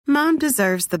Mom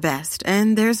deserves the best,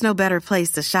 and there's no better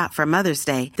place to shop for Mother's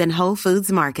Day than Whole Foods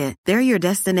Market. They're your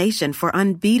destination for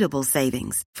unbeatable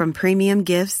savings, from premium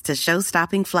gifts to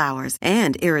show-stopping flowers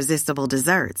and irresistible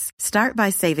desserts. Start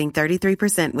by saving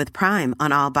 33% with Prime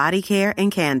on all body care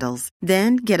and candles.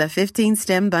 Then get a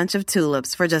 15-stem bunch of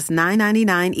tulips for just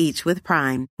 $9.99 each with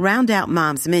Prime. Round out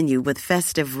Mom's menu with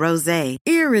festive rosé,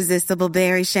 irresistible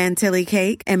berry chantilly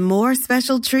cake, and more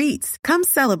special treats. Come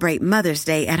celebrate Mother's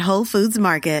Day at Whole Foods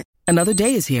Market. Another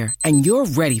day is here, and you're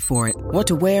ready for it. What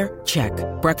to wear? Check.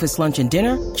 Breakfast, lunch, and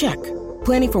dinner? Check.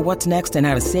 Planning for what's next and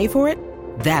how to save for it?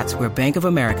 That's where Bank of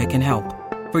America can help.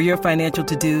 For your financial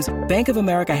to-dos, Bank of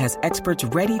America has experts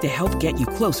ready to help get you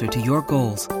closer to your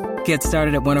goals. Get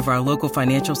started at one of our local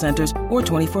financial centers or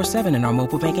 24/7 in our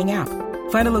mobile banking app.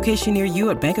 Find a location near you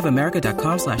at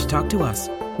bankofamerica.com/talktous.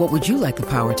 What would you like the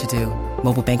power to do?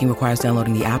 Mobile banking requires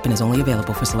downloading the app and is only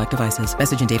available for select devices.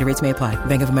 Message and data rates may apply.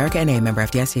 Bank of America N.A., member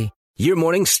FDIC. Your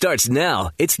morning starts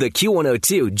now. It's the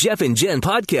Q102 Jeff and Jen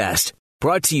podcast,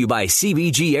 brought to you by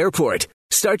CBG Airport.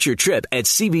 Start your trip at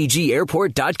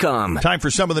CBGAirport.com. Time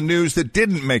for some of the news that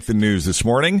didn't make the news this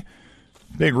morning.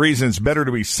 Big reason it's better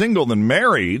to be single than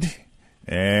married.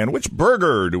 And which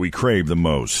burger do we crave the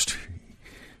most?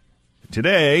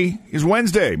 Today is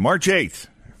Wednesday, March 8th,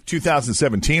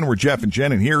 2017. We're Jeff and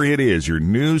Jen, and here it is, your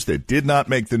news that did not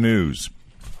make the news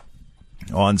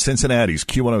on Cincinnati's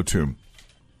Q102.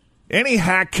 Any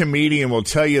hack comedian will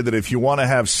tell you that if you want to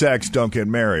have sex, don't get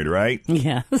married, right?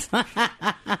 Yes.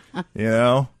 You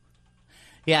know?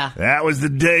 Yeah. That was the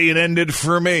day it ended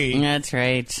for me. That's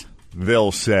right.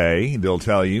 They'll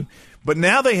tell you. But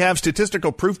now they have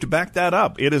statistical proof to back that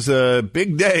up. It is a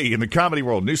big day in the comedy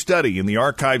world. New study in the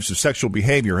Archives of Sexual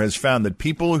Behavior has found that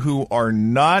people who are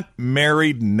not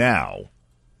married now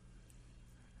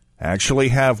actually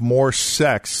have more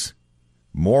sex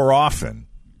more often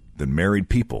than married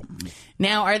people.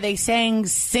 Now, are they saying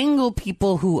single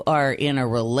people who are in a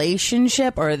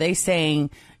relationship, or are they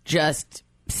saying just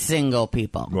single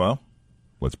people? Well,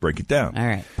 let's break it down. All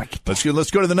right.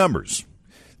 Let's go to the numbers.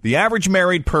 The average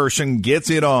married person gets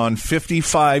it on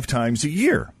 55 times a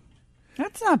year.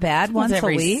 That's not bad. Once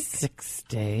every a week. 6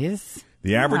 days.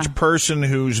 The average person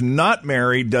who's not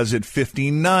married does it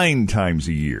 59 times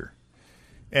a year.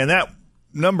 And that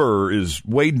number is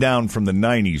way down from the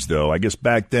 90s, though. I guess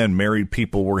back then, married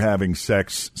people were having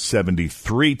sex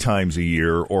 73 times a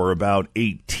year, or about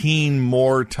 18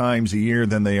 more times a year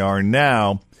than they are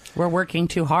now. We're working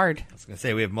too hard. I was going to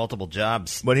say, we have multiple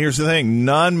jobs. But here's the thing.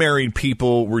 Non-married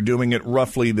people were doing it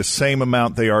roughly the same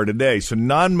amount they are today. So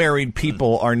non-married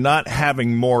people are not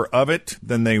having more of it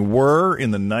than they were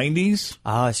in the 90s.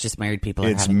 Oh, it's just married people.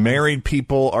 It's married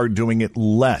people are doing it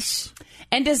less.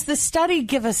 And does the study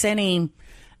give us any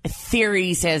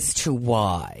theories as to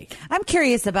why? I'm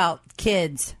curious about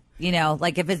kids. You know,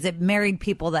 like if it's married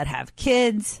people that have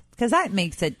kids, because that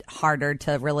makes it harder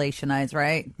to relationize,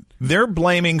 right? They're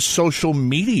blaming social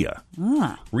media.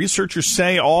 Researchers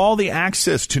say all the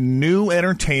access to new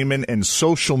entertainment and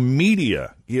social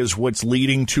media is what's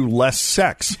leading to less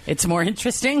sex. It's more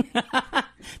interesting.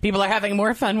 People are having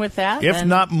more fun with that. If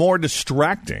not more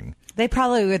distracting. They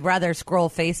probably would rather scroll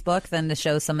Facebook than to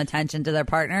show some attention to their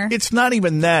partner. It's not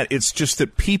even that. It's just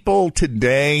that people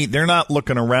today, they're not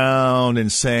looking around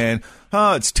and saying,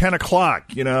 oh, it's 10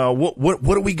 o'clock. You know,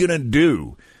 what are we going to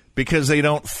do? Because they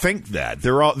don't think that.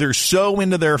 They're so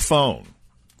into their phone.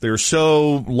 They're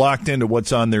so locked into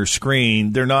what's on their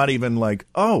screen. They're not even like,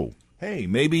 oh, hey,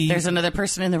 maybe there's another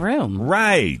person in the room.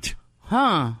 Right.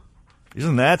 Huh.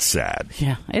 Isn't that sad?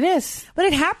 Yeah, it is. But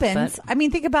it happens. I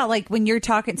mean, think about like when you're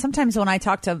talking. Sometimes when I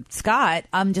talk to Scott,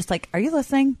 I'm just like, are you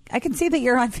listening? I can see that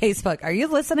you're on Facebook. Are you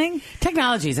listening?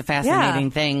 Technology is a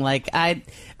fascinating thing. Like I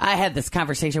had this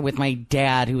conversation with my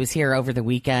dad who was here over the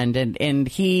weekend, and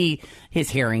his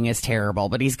hearing is terrible,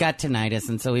 but he's got tinnitus,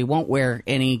 and so he won't wear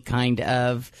any kind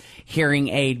of hearing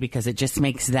aid because it just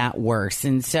makes that worse.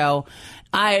 And so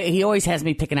he always has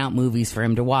me picking out movies for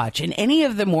him to watch. And any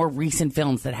of the more recent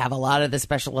films that have a lot of the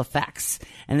special effects,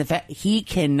 and the fact he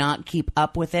cannot keep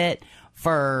up with it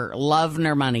for love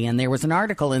nor money. And there was an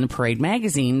article in Parade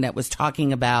magazine that was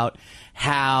talking about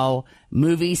how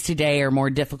movies today are more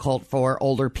difficult for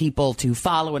older people to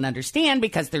follow and understand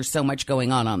because there's so much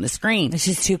going on the screen. It's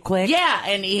just too quick. Yeah,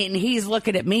 and he's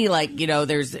looking at me like, you know,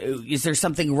 is there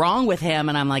something wrong with him?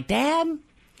 And I'm like, Dad, I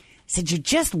said, you're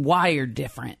just wired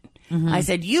different. Mm-hmm. I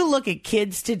said, you look at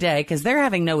kids today, because they're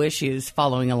having no issues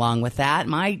following along with that.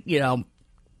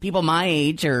 People my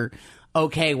age are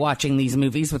okay watching these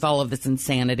movies with all of this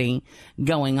insanity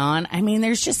going on. I mean,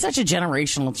 there's just such a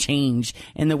generational change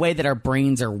in the way that our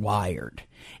brains are wired.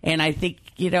 And I think,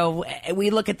 we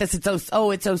look at this, it's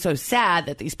so sad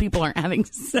that these people aren't having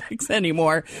sex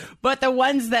anymore. But the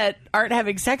ones that aren't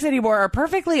having sex anymore are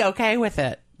perfectly okay with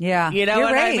it. Yeah. You know You're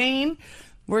what right. I mean?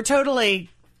 We're totally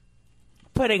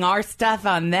putting our stuff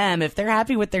on them. If they're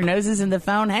happy with their noses in the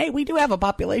phone, hey, we do have a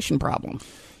population problem.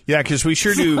 Yeah, because we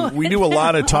sure do. We do a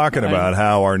lot of talking about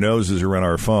how our noses are in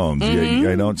our phones. Mm-hmm.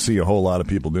 I don't see a whole lot of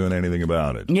people doing anything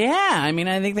about it. Yeah, I mean,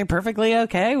 I think they're perfectly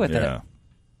okay with it.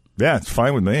 Yeah, it's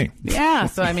fine with me. Yeah,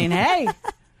 so I mean, hey.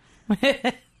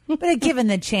 But given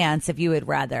the chance, if you would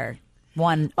rather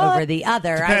one over the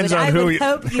other, Depends I on who would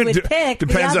hope you would pick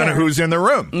Depends the on other. who's in the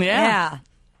room. Yeah.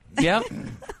 Yep.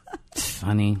 It's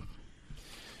funny.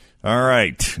 All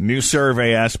right. New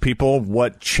survey asks people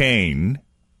what chain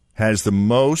has the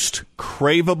most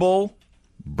craveable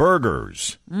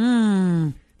burgers.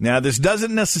 Now, this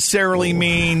doesn't necessarily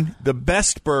mean the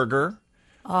best burger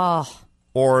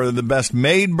or the best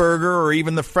made burger or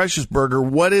even the freshest burger.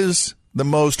 What is the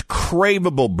most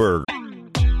craveable burger?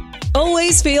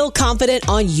 Always feel confident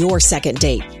on your second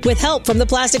date. With help from the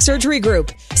Plastic Surgery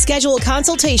Group. Schedule a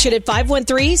consultation at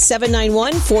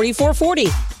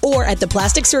 513-791-4440 or at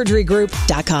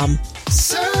theplasticsurgerygroup.com.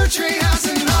 Surgery has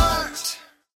an art.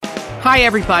 Hi,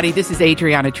 everybody. This is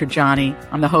Adriana Trajani.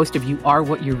 I'm the host of You Are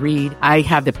What You Read. I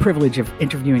have the privilege of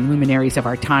interviewing luminaries of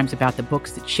our times about the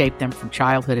books that shaped them from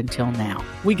childhood until now.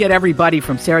 We get everybody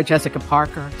from Sarah Jessica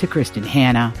Parker to Kristen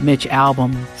Hanna, Mitch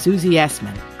Albom, Susie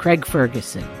Essman, Craig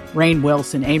Ferguson, Rainn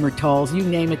Wilson, Amor Tolls, you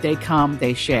name it, they come,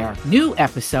 they share. New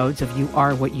episodes of You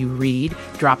Are What You Read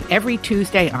drop every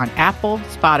Tuesday on Apple,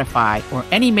 Spotify, or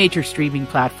any major streaming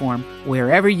platform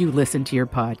wherever you listen to your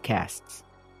podcasts.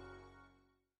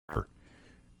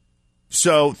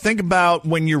 So think about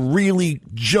when you're really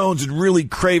Jones and really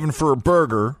craving for a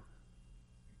burger.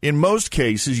 In most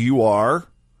cases, you are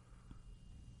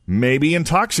maybe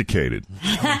intoxicated.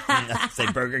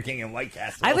 Say Burger King and White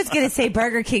Castle. I was going to say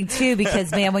Burger King, too,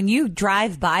 because, man, when you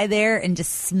drive by there and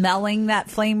just smelling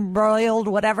that flame-broiled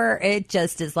whatever, it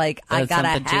just is like, I got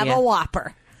to have a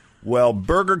Whopper. Well,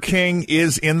 Burger King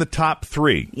is in the top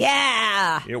 3.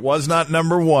 Yeah. It was not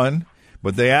number 1,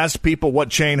 but they asked people what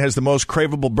chain has the most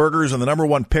craveable burgers, and the number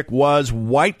 1 pick was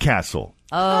White Castle.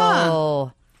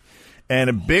 Oh. And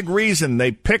a big reason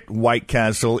they picked White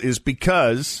Castle is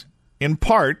because, in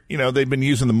part, they've been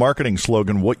using the marketing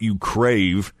slogan, what you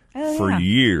crave, for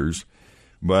years.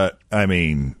 But, I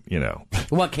mean,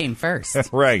 What came first?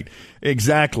 Right.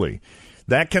 Exactly.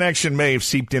 That connection may have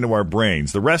seeped into our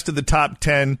brains. The rest of the top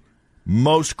 10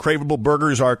 most craveable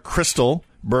burgers are Crystal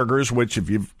Burgers, which if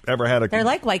you've ever had they're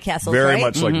like White Castles, very right?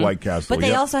 much like White Castle. But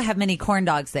they also have mini corn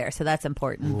dogs there, so that's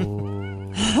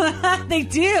important. They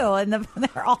do, and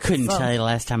they're awesome. Couldn't tell you the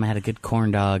last time I had a good corn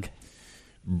dog.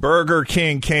 Burger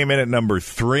King came in at number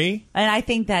 3. And I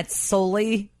think that's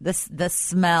solely the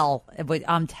smell.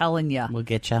 I'm telling you. We'll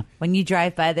get you. When you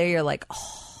drive by there, you're like,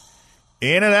 oh.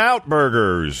 In-N-Out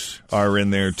burgers are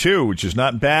in there, too, which is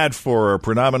not bad for a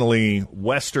predominantly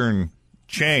Western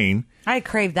chain. I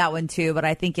crave that one, too, but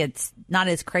I think it's not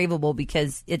as craveable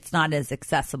because it's not as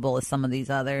accessible as some of these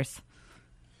others.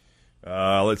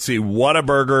 Let's see.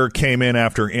 Whataburger came in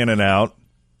after In-N-Out.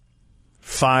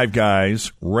 Five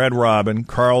Guys, Red Robin,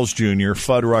 Carl's Jr.,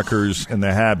 Fuddruckers, and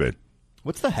The Habit.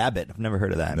 What's The Habit? I've never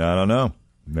heard of that. I don't know.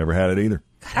 Never had it either.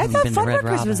 I thought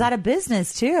Fuddruckers was out of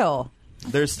business, too.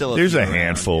 There's still There's a few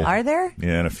handful. around. Are there?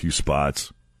 Yeah, in a few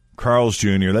spots. Carl's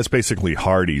Jr., that's basically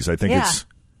Hardee's. I think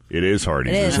it is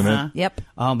Hardee's, isn't it? Yep.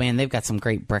 Oh, man, they've got some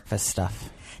great breakfast stuff.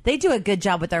 They do a good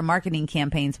job with their marketing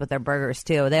campaigns with their burgers,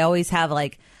 too. They always have,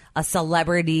 like, a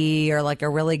celebrity or, like, a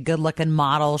really good-looking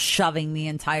model shoving the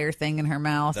entire thing in her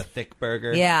mouth. The thick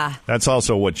burger. Yeah. That's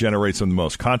also what generates the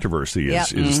most controversy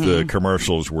is the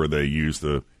commercials where they use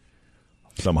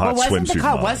some hot swimsuit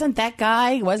model. Wasn't that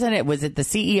guy, was it the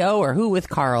CEO or who with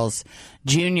Carl's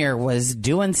Jr. was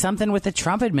doing something with the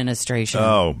Trump administration?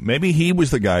 Oh, maybe he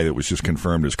was the guy that was just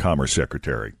confirmed as Commerce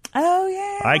Secretary. Oh,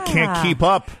 yeah. I can't keep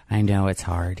up. I know, it's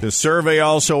hard. The survey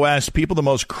also asked people the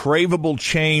most craveable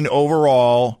chain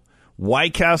overall.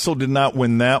 White Castle did not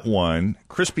win that one.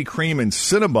 Krispy Kreme and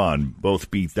Cinnabon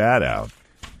both beat that out.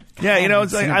 Yeah,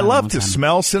 it's like, I love to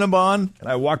smell Cinnabon, and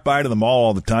I walk by to the mall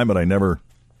all the time, but I never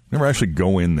actually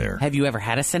go in there. Have you ever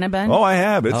had a Cinnabon? Oh, I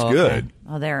have. It's good. Okay.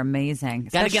 Oh, they're amazing.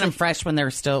 Got to get them fresh when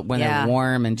they're they're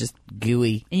warm and just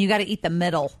gooey. And you got to eat the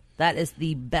middle. That is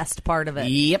the best part of it.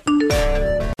 Yep.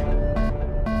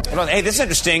 Hey, this is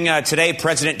interesting. Today,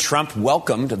 President Trump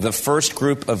welcomed the first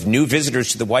group of new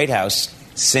visitors to the White House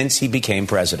since he became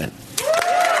president. Very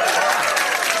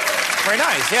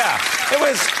nice, yeah.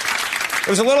 It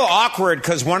was a little awkward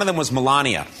because one of them was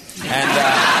Melania. And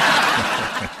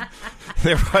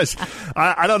There was,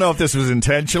 I don't know if this was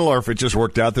intentional or if it just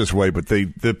worked out this way, but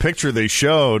the picture they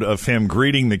showed of him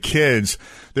greeting the kids,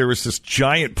 there was this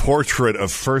giant portrait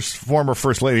of former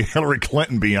First Lady Hillary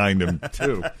Clinton behind him,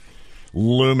 too,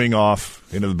 looming off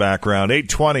into the background.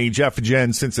 8:20, Jeff and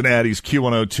Jen, Cincinnati's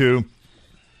Q102.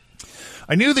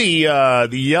 I knew the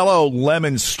yellow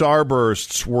lemon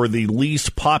Starbursts were the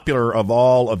least popular of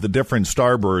all of the different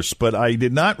Starbursts, but I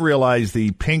did not realize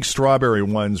the pink strawberry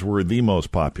ones were the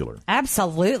most popular.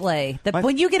 Absolutely.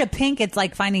 When you get a pink, it's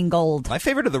like finding gold. My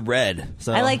favorite are the red.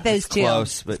 So I like those too.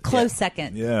 Close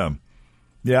second. Yeah.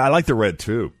 Yeah, I like the red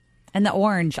too. And the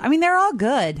orange. I mean, they're all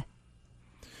good.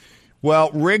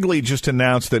 Well, Wrigley just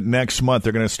announced that next month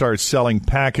they're going to start selling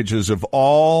packages of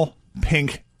all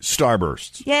pink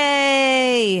Starbursts.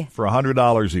 Yay! For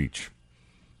 $100 each.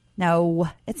 No,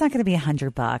 it's not going to be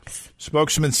 $100.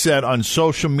 Spokesman said on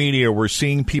social media, we're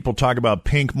seeing people talk about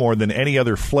pink more than any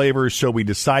other flavor, so we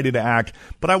decided to act.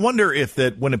 But I wonder if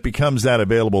that when it becomes that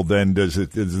available, then does the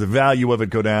value of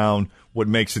it go down? What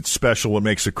makes it special? What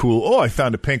makes it cool? Oh, I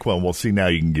found a pink one. Well, see, now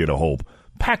you can get a whole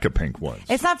pack of pink ones.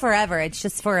 It's not forever. It's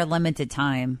just for a limited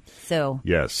time. So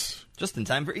yes. Just in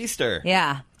time for Easter.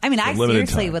 Yeah. I mean, I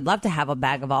seriously would love to have a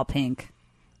bag of all pink.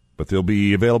 But they'll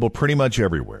be available pretty much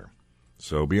everywhere.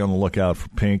 So be on the lookout for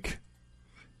pink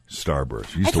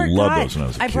Starburst. I used to love those when I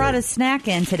was a kid. I brought a snack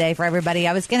in today for everybody.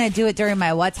 I was going to do it during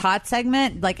my What's Hot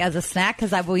segment, like as a snack,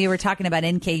 because we were talking about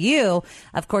NKU,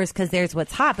 of course, because there's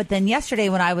What's Hot. But then yesterday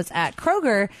when I was at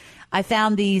Kroger, I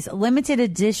found these limited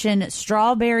edition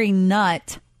strawberry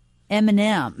nut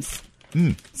M&Ms.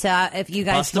 So if you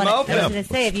guys want, I was going to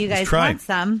say, if you guys want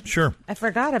some, sure. I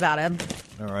forgot about them.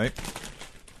 All right,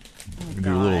 we'll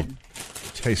do a little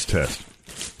taste test.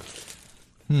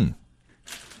 I'm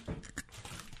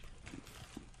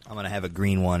going to have a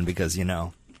green one because green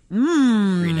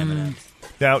M&Ms.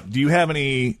 Now, do you have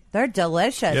any? They're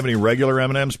delicious. Do you have any regular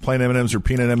M&Ms, plain M&Ms, or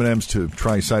peanut M&Ms to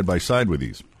try side by side with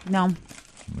these? No,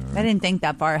 I didn't think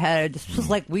that far ahead. I just was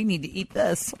like, we need to eat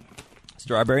this.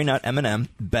 Strawberry nut M&M,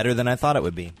 better than I thought it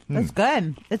would be. It's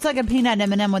good. It's like a peanut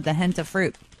M&M with a hint of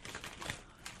fruit.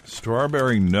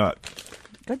 Strawberry nut.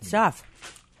 Good stuff.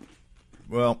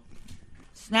 Well,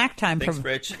 snack time. Thanks,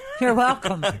 Rich. You're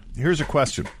welcome. Here's a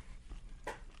question.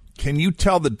 Can you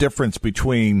tell the difference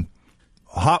between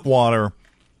hot water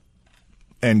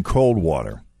and cold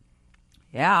water?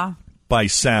 Yeah. By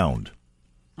sound.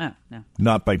 Oh, no.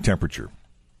 Not by temperature.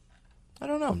 I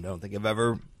don't know. Don't think I've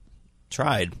ever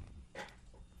tried.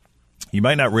 You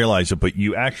might not realize it, but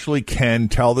you actually can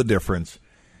tell the difference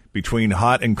between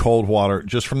hot and cold water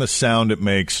just from the sound it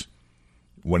makes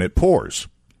when it pours.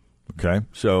 Okay?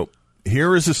 So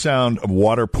here is the sound of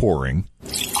water pouring.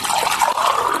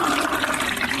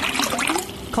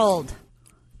 Cold.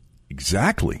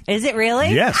 Exactly. Is it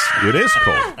really? Yes, it is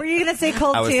cold. Were you going to say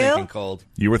cold, too? I was thinking cold.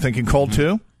 You were thinking cold,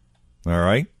 too? All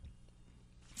right.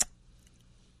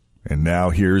 And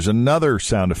now here's another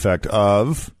sound effect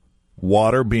of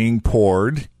water being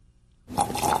poured.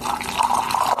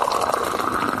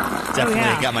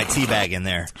 Definitely got my tea bag in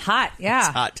there. Hot, yeah. It's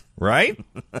hot. Right?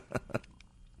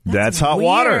 That's hot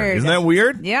water. Isn't that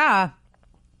weird? Yeah.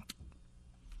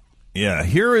 Yeah.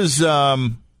 Here is,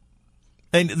 and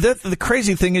the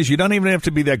crazy thing is you don't even have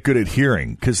to be that good at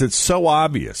hearing because it's so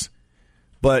obvious.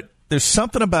 But there's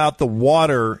something about the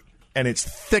water and its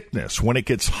thickness when it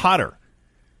gets hotter.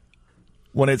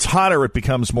 When it's hotter, it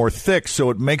becomes more thick, so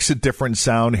it makes a different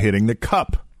sound hitting the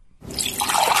cup.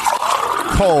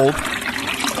 Cold.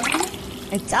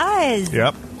 It does.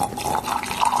 Yep.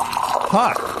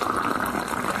 Hot.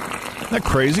 Isn't that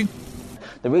crazy?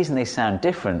 The reason they sound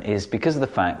different is because of the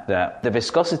fact that the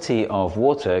viscosity of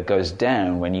water goes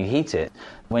down when you heat it.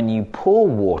 When you pour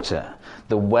water,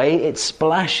 the way it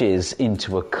splashes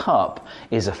into a cup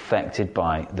is affected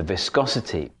by the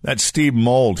viscosity. That's Steve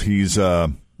Mould. He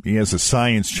has a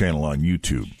science channel on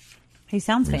YouTube. He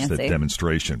sounds fancy. That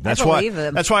demonstration. I believe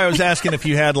him. That's why I was asking if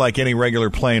you had like any regular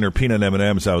plain or peanut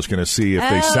M&Ms. I was going to see if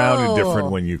they sounded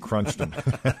different when you crunched them.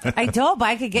 I don't, but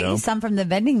I could get you some from the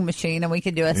vending machine, and we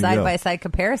could do a side-by-side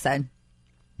comparison.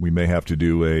 We may have to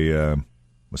do a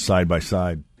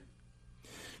side-by-side.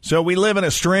 So we live in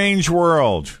a strange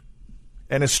world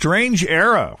and a strange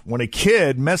era when a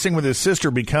kid messing with his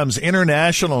sister becomes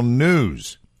international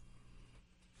news.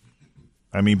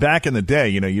 I mean, back in the day,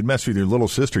 you'd mess with your little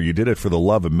sister. You did it for the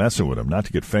love of messing with him, not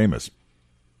to get famous.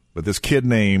 But this kid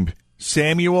named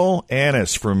Samuel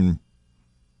Annis from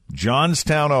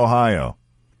Johnstown, Ohio,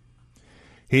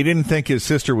 he didn't think his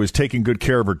sister was taking good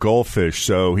care of her goldfish,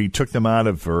 so he took them out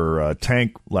of her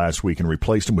tank last week and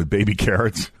replaced them with baby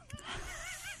carrots.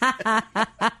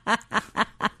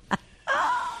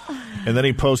 And then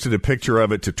he posted a picture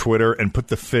of it to Twitter and put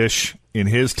the fish in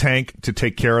his tank to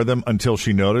take care of them until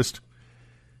she noticed.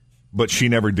 But she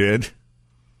never did.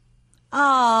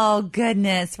 Oh,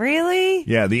 goodness. Really?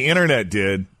 Yeah, the internet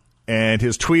did. And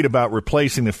his tweet about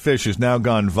replacing the fish has now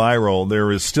gone viral.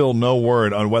 There is still no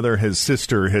word on whether his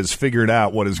sister has figured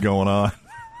out what is going on.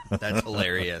 That's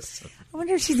hilarious. I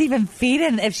wonder if she's even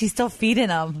if she's still feeding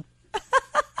them.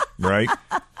 Right?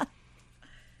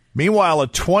 Meanwhile, a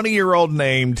 20-year-old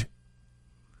named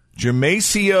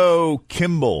Jamasio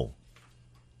Kimball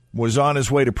was on his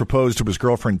way to propose to his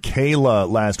girlfriend Kayla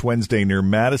last Wednesday near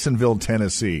Madisonville,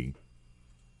 Tennessee.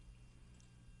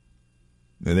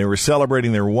 And they were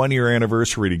celebrating their 1-year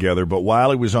anniversary together, but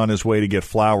while he was on his way to get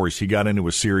flowers, he got into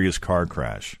a serious car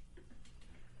crash.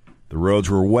 The roads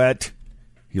were wet.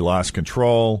 He lost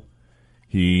control.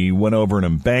 He went over an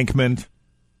embankment,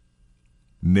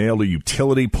 nailed a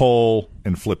utility pole,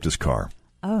 and flipped his car.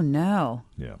 Oh, no.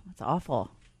 Yeah. That's awful.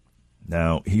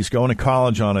 Now, he's going to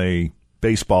college on a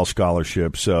baseball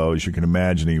scholarship, so as you can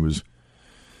imagine, he was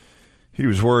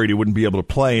worried he wouldn't be able to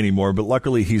play anymore, but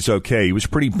luckily he's okay. He was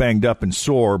pretty banged up and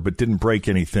sore, but didn't break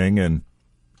anything, and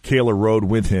Kayla rode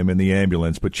with him in the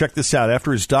ambulance. But check this out.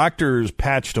 After his doctors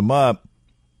patched him up,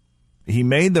 he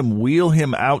made them wheel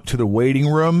him out to the waiting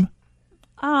room.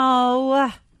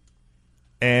 Oh.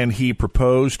 And he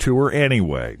proposed to her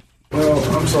anyway.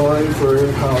 Well, I'm sorry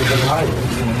for how I've been hiding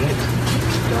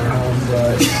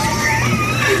but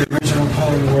the original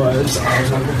plan was I was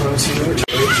going to propose to you at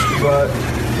church, but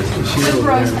the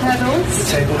rose petals. The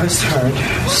table has turned,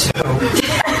 so.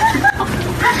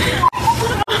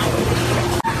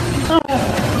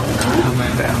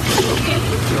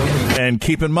 And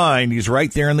keep in mind, he's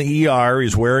right there in the ER.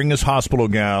 He's wearing his hospital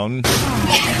gown.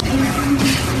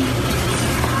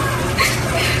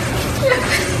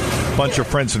 Bunch of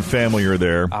friends and family are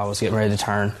there. I was getting ready to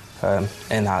turn,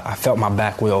 and I felt my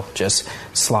back wheel just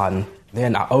sliding.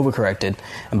 Then I overcorrected,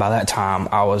 and by that time,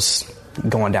 I was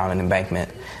going down an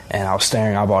embankment, and I was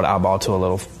staring eyeball to eyeball to a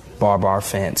little barbed wire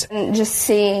fence. And just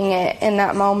seeing it in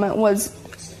that moment was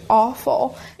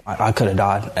awful. I could have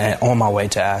died, and on my way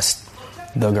to ask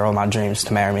the girl of my dreams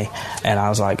to marry me, and I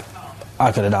was like,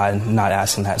 I could have died not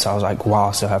asking that, so I was like, while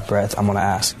I still have breath, I'm going to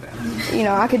ask. You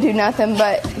know, I could do nothing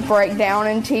but break down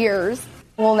in tears.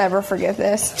 We'll never forget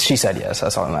this. She said yes,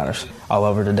 that's all that matters. I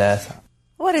love her to death.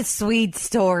 What a sweet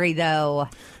story, though.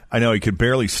 I know, he could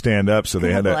barely stand up, so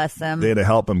they had to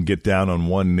help him get down on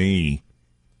one knee.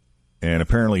 And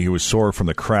apparently he was sore from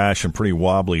the crash and pretty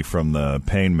wobbly from the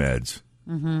pain meds.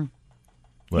 Mm-hmm.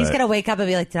 He's going to wake up and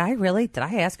be like, did I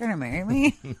ask her to marry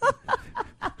me?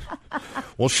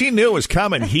 Well, she knew it was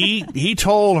coming. He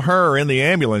told her in the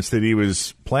ambulance that he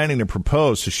was planning to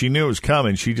propose, so she knew it was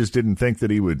coming. She just didn't think that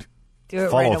he would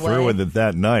follow through with it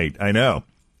that night. I know.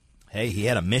 Hey, he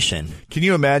had a mission. Can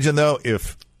you imagine, though,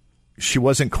 if she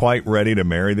wasn't quite ready to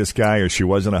marry this guy or she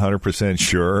wasn't 100%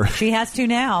 sure? She has to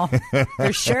now,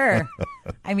 for sure.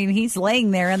 I mean, he's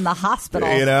laying there in the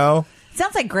hospital. You know?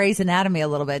 Sounds like Grey's Anatomy a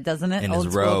little bit, doesn't it? In Old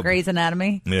his school robe. Grey's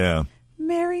Anatomy. Yeah.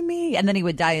 Marry me. And then he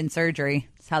would die in surgery.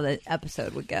 That's how the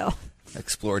episode would go.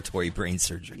 Exploratory brain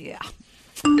surgery. Yeah.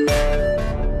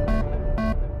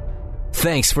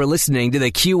 Thanks for listening to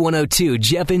the Q102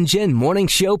 Jeff and Jen Morning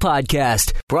Show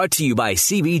podcast, brought to you by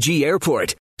CBG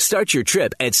Airport. Start your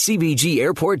trip at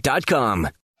CBGAirport.com.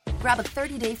 Grab a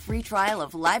 30-day free trial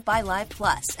of Live by Live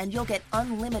Plus, and you'll get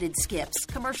unlimited skips,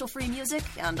 commercial-free music,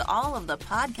 and all of the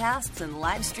podcasts and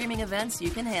live streaming events you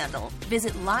can handle.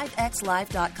 Visit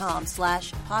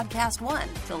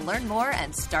livexlive.com/podcast1 to learn more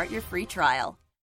and start your free trial.